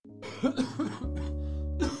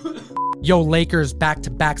Yo, Lakers,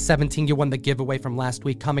 back-to-back 17. You won the giveaway from last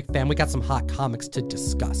week. Comic fam, we got some hot comics to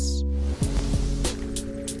discuss.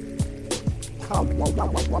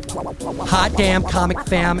 Hot damn, comic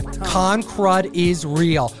fam, Con Crud is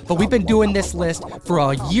real. But we've been doing this list for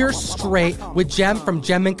a year straight with Jem from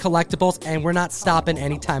Gem and Collectibles, and we're not stopping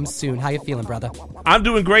anytime soon. How you feeling, brother? I'm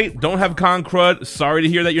doing great. Don't have Con Crud. Sorry to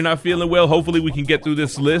hear that you're not feeling well. Hopefully we can get through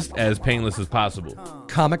this list as painless as possible.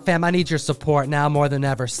 Comic fam, I need your support now more than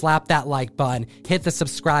ever. Slap that like button, hit the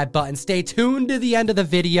subscribe button, stay tuned to the end of the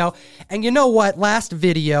video. And you know what? Last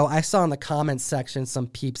video, I saw in the comments section some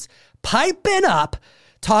peeps piping up,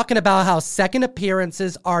 talking about how second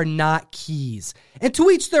appearances are not keys. And to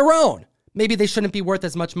each their own. Maybe they shouldn't be worth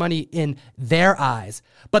as much money in their eyes.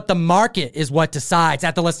 But the market is what decides.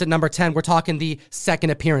 At the list at number 10, we're talking the second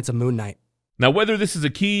appearance of Moon Knight. Now, whether this is a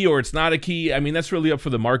key or it's not a key, I mean, that's really up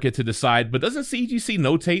for the market to decide. But doesn't CGC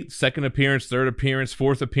notate second appearance, third appearance,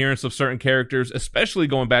 fourth appearance of certain characters, especially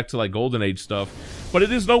going back to like Golden Age stuff? But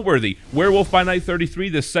it is noteworthy. Werewolf by Night 33,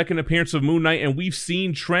 the second appearance of Moon Knight, and we've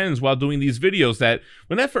seen trends while doing these videos that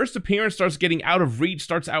when that first appearance starts getting out of reach,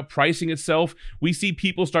 starts outpricing itself, we see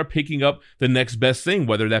people start picking up the next best thing,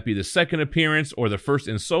 whether that be the second appearance or the first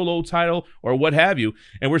in solo title or what have you.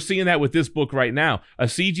 And we're seeing that with this book right now. A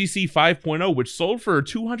CGC 5.0, which sold for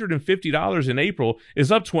 $250 in April,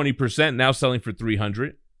 is up 20%, now selling for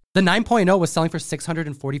 $300. The 9.0 was selling for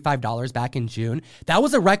 $645 back in June. That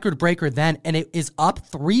was a record breaker then, and it is up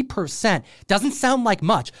 3%. Doesn't sound like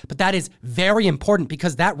much, but that is very important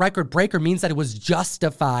because that record breaker means that it was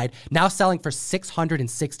justified, now selling for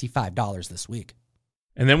 $665 this week.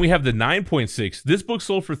 And then we have the 9.6. This book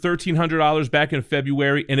sold for $1,300 back in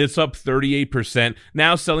February, and it's up 38%,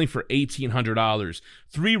 now selling for $1,800.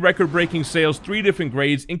 3 record-breaking sales, 3 different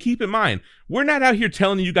grades, and keep in mind, we're not out here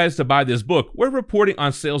telling you guys to buy this book. We're reporting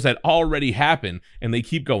on sales that already happened, and they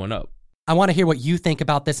keep going up. I want to hear what you think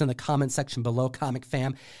about this in the comment section below, comic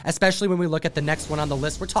fam, especially when we look at the next one on the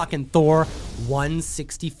list. We're talking Thor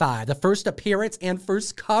 165, the first appearance and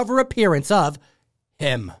first cover appearance of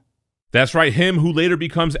him. That's right, him who later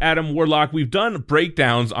becomes Adam Warlock. We've done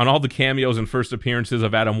breakdowns on all the cameos and first appearances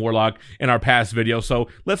of Adam Warlock in our past video, so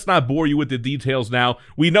let's not bore you with the details now.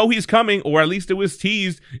 We know he's coming, or at least it was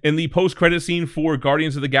teased in the post-credit scene for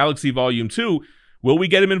Guardians of the Galaxy Volume 2. Will we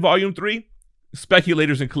get him in Volume 3?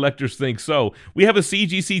 Speculators and collectors think so. We have a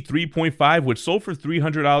CGC 3.5, which sold for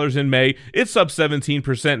 $300 in May. It's up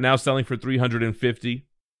 17%, now selling for $350.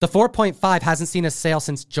 The 4.5 hasn't seen a sale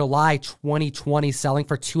since July 2020, selling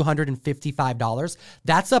for $255.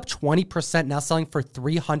 That's up 20%, now selling for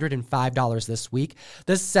 $305 this week.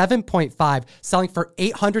 The 7.5, selling for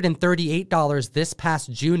 $838 this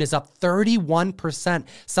past June, is up 31%,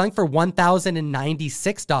 selling for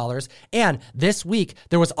 $1,096. And this week,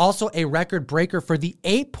 there was also a record breaker for the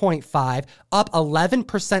 8.5, up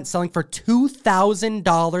 11%, selling for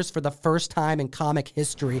 $2,000 for the first time in comic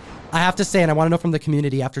history. I have to say, and I want to know from the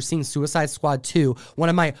community, after seeing Suicide Squad 2, one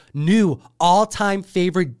of my new all-time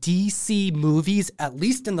favorite DC movies, at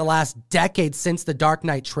least in the last decade since the Dark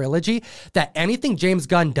Knight trilogy, that anything James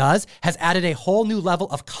Gunn does has added a whole new level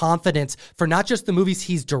of confidence for not just the movies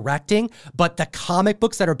he's directing, but the comic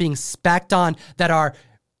books that are being spec'd on that are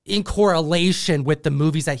in correlation with the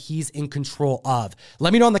movies that he's in control of.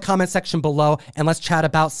 Let me know in the comment section below, and let's chat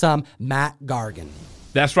about some Matt Gargan.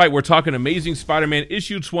 That's right, we're talking Amazing Spider-Man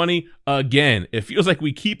issue 20 again. It feels like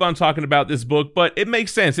we keep on talking about this book, but it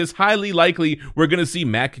makes sense. It's highly likely we're going to see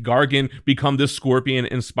Mac Gargan become the Scorpion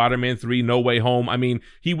in Spider-Man 3 No Way Home. I mean,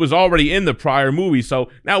 he was already in the prior movie, so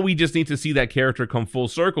now we just need to see that character come full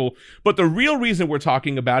circle. But the real reason we're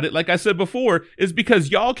talking about it, like I said before, is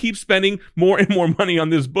because y'all keep spending more and more money on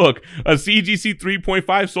this book. A CGC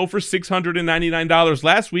 3.5 sold for $699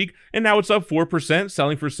 last week, and now it's up 4%,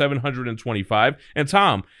 selling for $725. And Tom,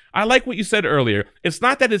 I like what you said earlier. It's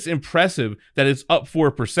not that it's impressive that it's up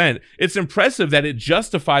 4%. It's impressive that it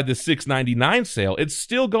justified the $699 sale. It's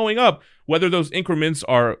still going up, whether those increments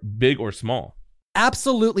are big or small.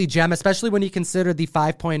 Absolutely, Jem, especially when you consider the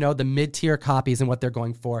 5.0, the mid-tier copies and what they're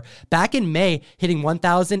going for. Back in May, hitting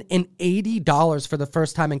 $1,080 for the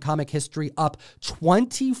first time in comic history, up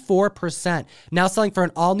 24%. Now selling for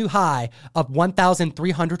an all-new high of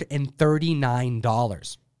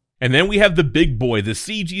 $1,339. And then we have the big boy, the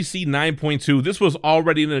CGC 9.2. This was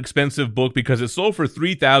already an expensive book because it sold for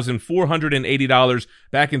 $3,480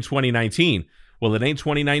 back in 2019. Well, it ain't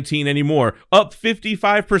 2019 anymore. Up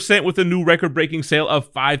 55% with a new record-breaking sale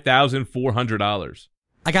of $5,400.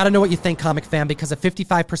 I got to know what you think, comic fan, because a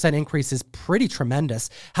 55% increase is pretty tremendous.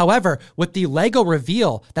 However, with the Lego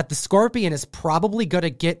reveal that the Scorpion is probably going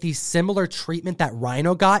to get the similar treatment that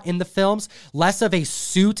Rhino got in the films, less of a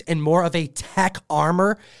suit and more of a tech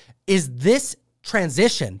armor, is this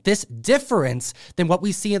transition, this difference than what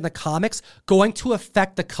we see in the comics, going to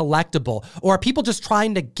affect the collectible? Or are people just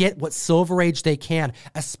trying to get what Silver Age they can,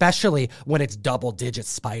 especially when it's double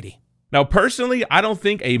digits Spidey? Now, personally, I don't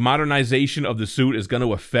think a modernization of the suit is going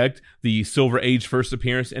to affect the Silver Age first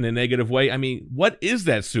appearance in a negative way. I mean, what is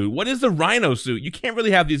that suit? What is the Rhino suit? You can't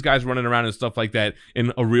really have these guys running around and stuff like that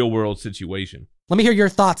in a real world situation. Let me hear your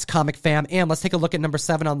thoughts, comic fam. And let's take a look at number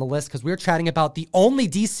 7 on the list, because we're chatting about the only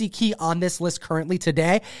DC key on this list currently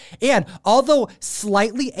today. And although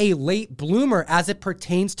slightly a late bloomer as it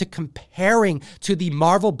pertains to comparing to the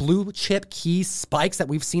Marvel blue chip key spikes that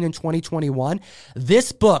we've seen in 2021,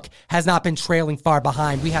 this book has not been trailing far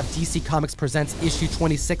behind. We have DC Comics Presents issue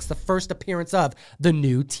 26, the first appearance of the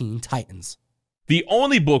new Teen Titans. The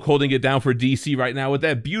only book holding it down for DC right now, with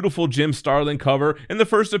that beautiful Jim Starlin cover and the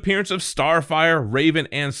first appearance of Starfire, Raven,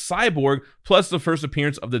 and Cyborg, plus the first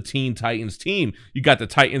appearance of the Teen Titans team. You got the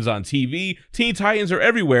Titans on TV. Teen Titans are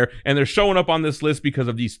everywhere, and they're showing up on this list because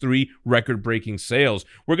of these 3 record-breaking sales.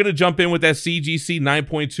 We're going to jump in with that CGC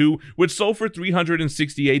 9.2, which sold for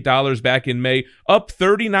 $368 back in May, up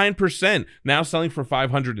 39%, now selling for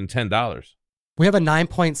 $510. We have a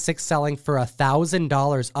 9.6 selling for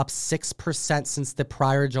 $1,000, up 6% since the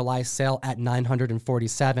prior July sale at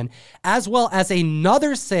 $947, as well as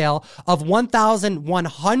another sale of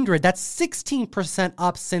 $1,100. That's 16%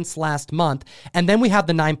 up since last month. And then we have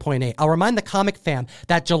the 9.8. I'll remind the comic fan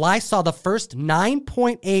that July saw the first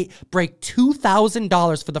 9.8 break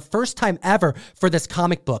 $2,000 for the first time ever for this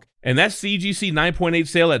comic book. And that CGC 9.8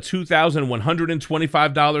 sale at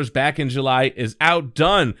 $2,125 back in July is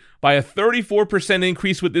outdone by a 34%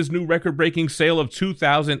 increase with this new record-breaking sale of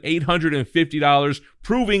 $2,850,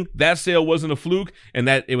 proving that sale wasn't a fluke and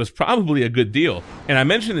that it was probably a good deal. And I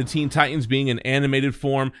mentioned the Teen Titans being an animated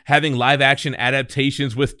form, having live-action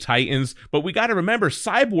adaptations with Titans, but we got to remember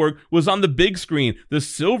Cyborg was on the big screen, the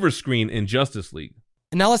silver screen in Justice League.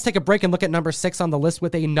 And now let's take a break and look at number 6 on the list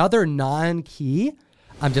with another non-key.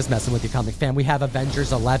 I'm just messing with you, comic fan. We have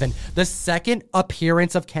Avengers 11, the second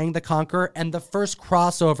appearance of Kang the Conqueror and the first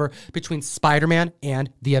crossover between Spider-Man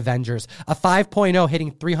and the Avengers. A 5.0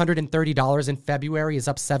 hitting $330 in February is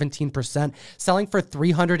up 17%, selling for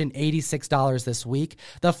 $386 this week.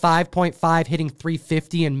 The 5.5 hitting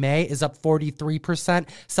 $350 in May is up 43%,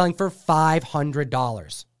 selling for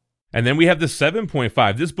 $500. And then we have the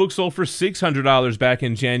 7.5. This book sold for $600 back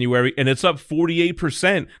in January, and it's up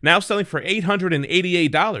 48%, now selling for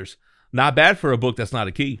 $888. Not bad for a book that's not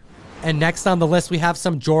a key. And next on the list, we have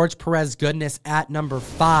some George Perez goodness at number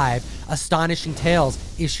 5, Astonishing Tales,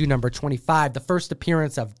 issue number 25, the first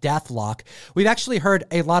appearance of Deathlock. We've actually heard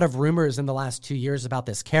a lot of rumors in the last 2 years about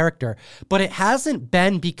this character, but it hasn't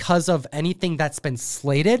been because of anything that's been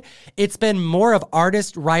slated. It's been more of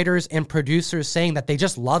artists, writers, and producers saying that they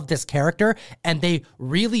just love this character and they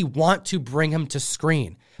really want to bring him to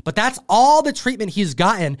screen. But that's all the treatment he's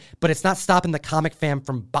gotten, but it's not stopping the comic fan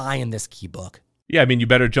from buying this key book. Yeah, I mean, you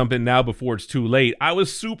better jump in now before it's too late. I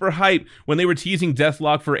was super hyped when they were teasing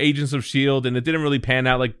Deathlock for Agents of S.H.I.E.L.D., and it didn't really pan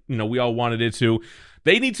out like, we all wanted it to.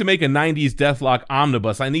 They need to make a 90s Deathlock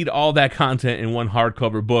omnibus. I need all that content in one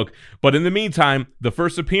hardcover book. But in the meantime, the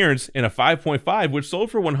first appearance in a 5.5, which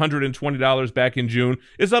sold for $120 back in June,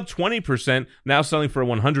 is up 20%, now selling for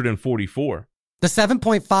 $144. The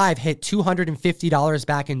 7.5 hit $250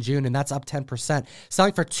 back in June, and that's up 10%,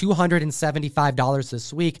 selling for $275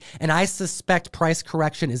 this week. And I suspect price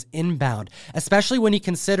correction is inbound, especially when you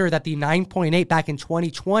consider that the 9.8 back in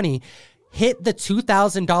 2020 hit the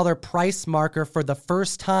 $2,000 price marker for the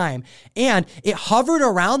first time, and it hovered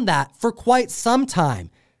around that for quite some time.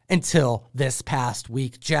 Until this past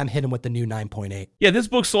week, Jem hit him with the new 9.8. Yeah, this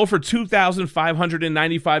book sold for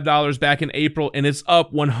 $2,595 back in April, and it's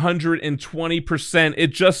up 120%. It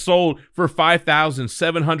just sold for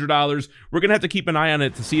 $5,700. We're going to have to keep an eye on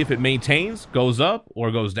it to see if it maintains, goes up,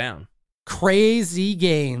 or goes down. Crazy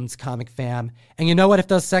gains, comic fam. And you know what? If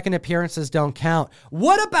those second appearances don't count,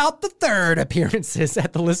 what about the third appearances?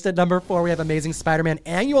 At the list at number 4, we have Amazing Spider-Man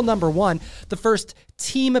Annual number 1, the first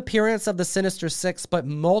team appearance of the Sinister Six, but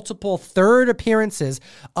multiple third appearances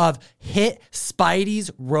of hit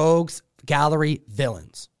Spidey's Rogues Gallery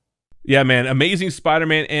villains. Yeah, man. Amazing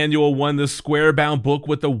Spider-Man Annual won the square-bound book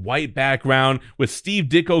with the white background with Steve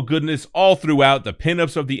Ditko goodness all throughout, the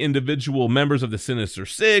pinups of the individual members of the Sinister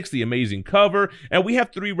Six, the amazing cover, and we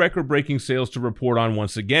have 3 record-breaking sales to report on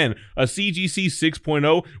once again. A CGC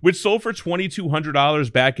 6.0, which sold for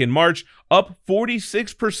 $2,200 back in March, up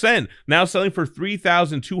 46%, now selling for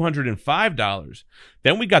 $3,205.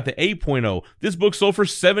 Then we got the 8.0. This book sold for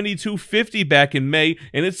 $7,250 back in May,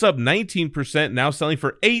 and it's up 19%, now selling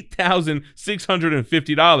for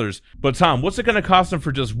 $8,650. But Tom, what's it going to cost them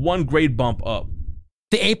for just one grade bump up?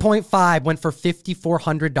 The 8.5 went for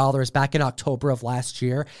 $5,400 back in October of last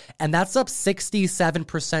year, and that's up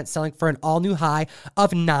 67%, selling for an all-new high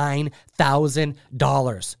of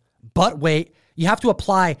 $9,000. But wait, you have to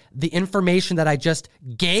apply the information that I just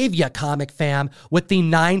gave you, Comic Fam, with the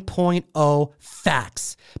 9.0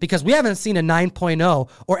 facts, because we haven't seen a 9.0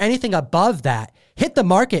 or anything above that hit the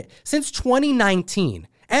market since 2019.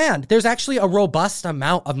 And there's actually a robust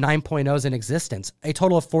amount of 9.0s in existence, a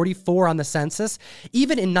total of 44 on the census.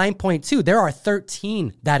 Even in 9.2, there are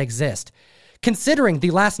 13 that exist. Considering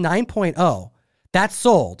the last 9.0 that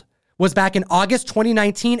sold was back in August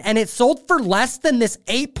 2019, and it sold for less than this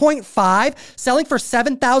 8.5, selling for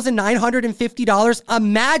 $7,950.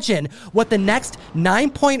 Imagine what the next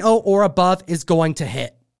 9.0 or above is going to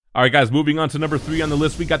hit. All right, guys, moving on to number 3 on the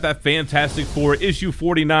list, we got that Fantastic Four, issue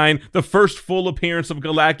 49, the first full appearance of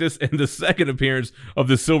Galactus and the second appearance of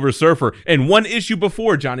the Silver Surfer, and one issue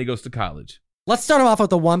before Johnny Goes to College. Let's start off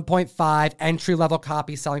with the 1.5 entry-level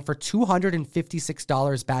copy selling for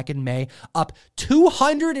 $256 back in May, up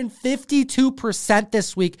 252%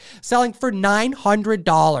 this week, selling for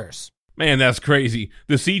 $900. Man, that's crazy.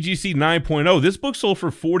 The CGC 9.0, this book sold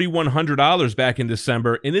for $4,100 back in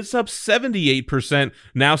December, and it's up 78%,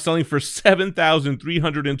 now selling for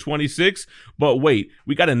 $7,326. But wait,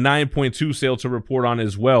 we got a 9.2 sale to report on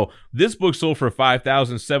as well. This book sold for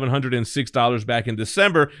 $5,706 back in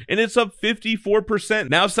December, and it's up 54%,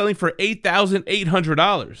 now selling for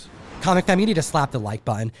 $8,800. Comic Fam, you need to slap the like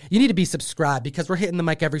button. You need to be subscribed because we're hitting the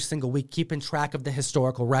mic every single week, keeping track of the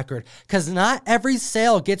historical record. Because not every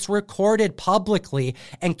sale gets recorded publicly,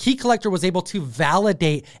 and Key Collector was able to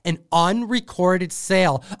validate an unrecorded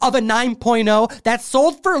sale of a 9.0 that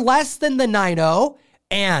sold for less than the 9.0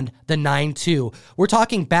 and the 9.2. We're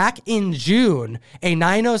talking back in June, a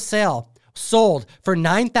 9.0 sale sold for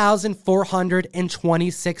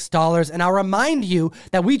 $9,426. And I'll remind you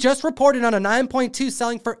that we just reported on a 9.2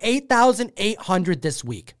 selling for $8,800 this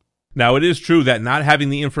week. Now, it is true that not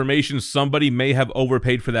having the information, somebody may have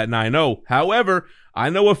overpaid for that 9.0. However, I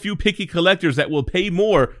know a few picky collectors that will pay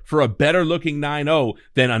more for a better looking 9.0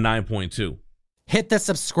 than a 9.2. Hit the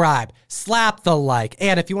subscribe, slap the like,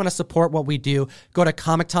 and if you want to support what we do, go to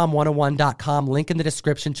ComicTom101.com, link in the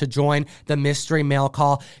description to join the mystery mail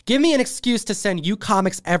call. Give me an excuse to send you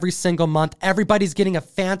comics every single month. Everybody's getting a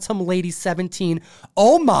Phantom Lady 17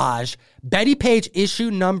 homage, Betty Page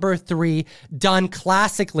issue number 3, done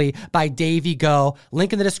classically by Davey Go.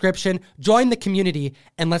 Link in the description, join the community,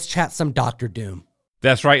 and let's chat some Dr. Doom.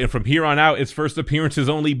 That's right, and from here on out, it's first appearances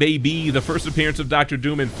only, baby. The first appearance of Dr.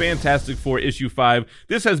 Doom in Fantastic Four issue 5.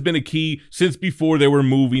 This has been a key since before there were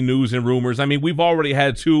movie news and rumors. I mean, we've already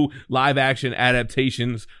had 2 live-action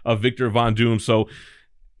adaptations of Victor Von Doom, so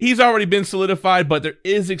he's already been solidified, but there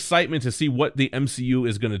is excitement to see what the MCU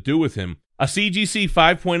is going to do with him. A CGC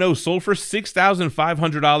 5.0 sold for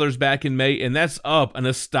 $6,500 back in May, and that's up an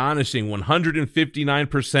astonishing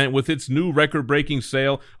 159% with its new record-breaking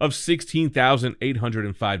sale of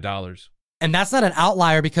 $16,805. And that's not an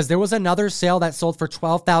outlier because there was another sale that sold for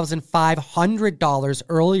 $12,500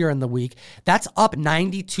 earlier in the week. That's up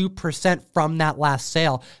 92% from that last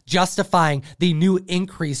sale, justifying the new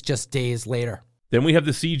increase just days later. Then we have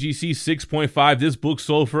the CGC 6.5. This book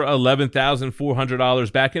sold for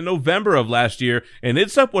 $11,400 back in November of last year, and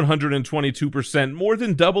it's up 122%, more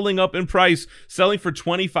than doubling up in price, selling for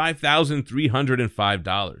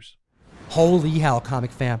 $25,305. Holy hell,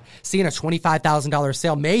 Comic Fam. Seeing a $25,000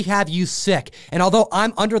 sale may have you sick. And although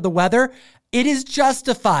I'm under the weather, it is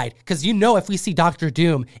justified because you know if we see Dr.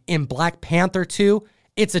 Doom in Black Panther 2,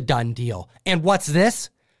 it's a done deal. And what's this?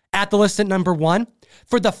 At the list at number 1,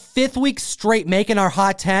 for the 5th week straight making our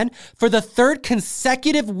Hot 10, for the 3rd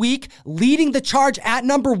consecutive week leading the charge at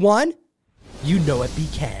number 1, you know it be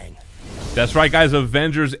Kang. That's right, guys.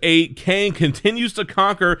 Avengers 8. Kang continues to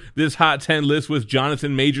conquer this Hot 10 list with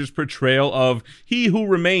Jonathan Majors' portrayal of He Who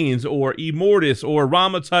Remains, or Immortus, or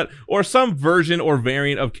Ramatut, or some version or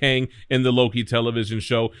variant of Kang in the Loki television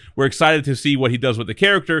show. We're excited to see what he does with the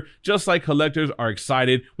character, just like collectors are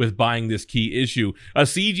excited with buying this key issue. A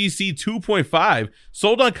CGC 2.5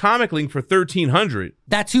 sold on Comic Link for $1,300.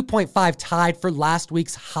 That 2.5 tied for last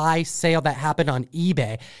week's high sale that happened on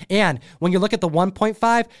eBay. And when you look at the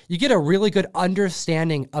 1.5, you get a really good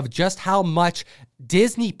understanding of just how much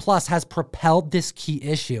Disney Plus has propelled this key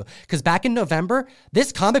issue. Because back in November,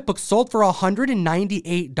 this comic book sold for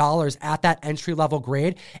 $198 at that entry-level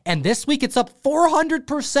grade. And this week, it's up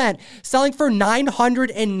 400%, selling for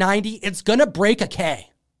 $990. It's going to break a K.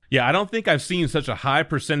 Yeah, I don't think I've seen such a high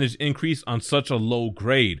percentage increase on such a low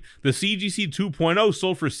grade. The CGC 2.0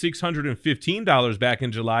 sold for $615 back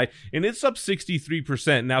in July, and it's up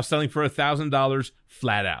 63%, now selling for $1,000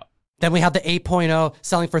 flat out. Then we have the 8.0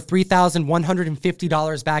 selling for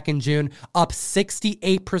 $3,150 back in June, up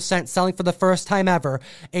 68%, selling for the first time ever.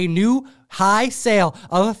 A new high sale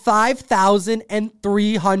of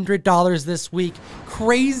 $5,300 this week.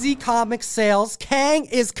 Crazy comic sales. Kang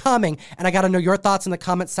is coming. And I got to know your thoughts in the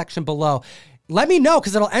comment section below. Let me know,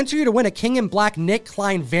 because it'll enter you to win a King in Black Nick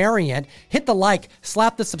Klein variant. Hit the like,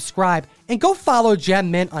 slap the subscribe, and go follow Gem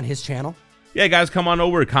Mint on his channel. Yeah, guys, come on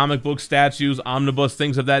over. Comic book statues, omnibus,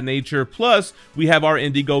 things of that nature. Plus, we have our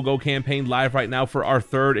Indiegogo campaign live right now for our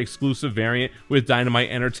third exclusive variant with Dynamite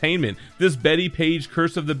Entertainment. This Betty Page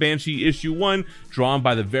Curse of the Banshee issue 1, drawn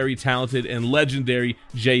by the very talented and legendary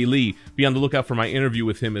Jay Lee. Be on the lookout for my interview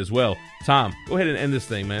with him as well. Tom, go ahead and end this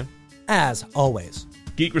thing, man. As always,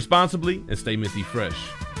 geek responsibly and stay minty fresh.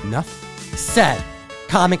 Enough said.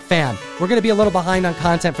 Comic fan, we're going to be a little behind on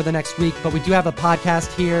content for the next week, but we do have a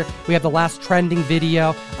podcast here. We have the last trending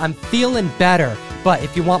video. I'm feeling better, but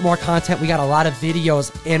if you want more content, we got a lot of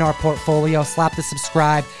videos in our portfolio. Slap the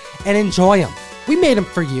subscribe and enjoy them. We made them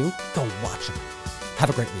for you. Go watch them. Have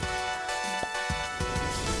a great week.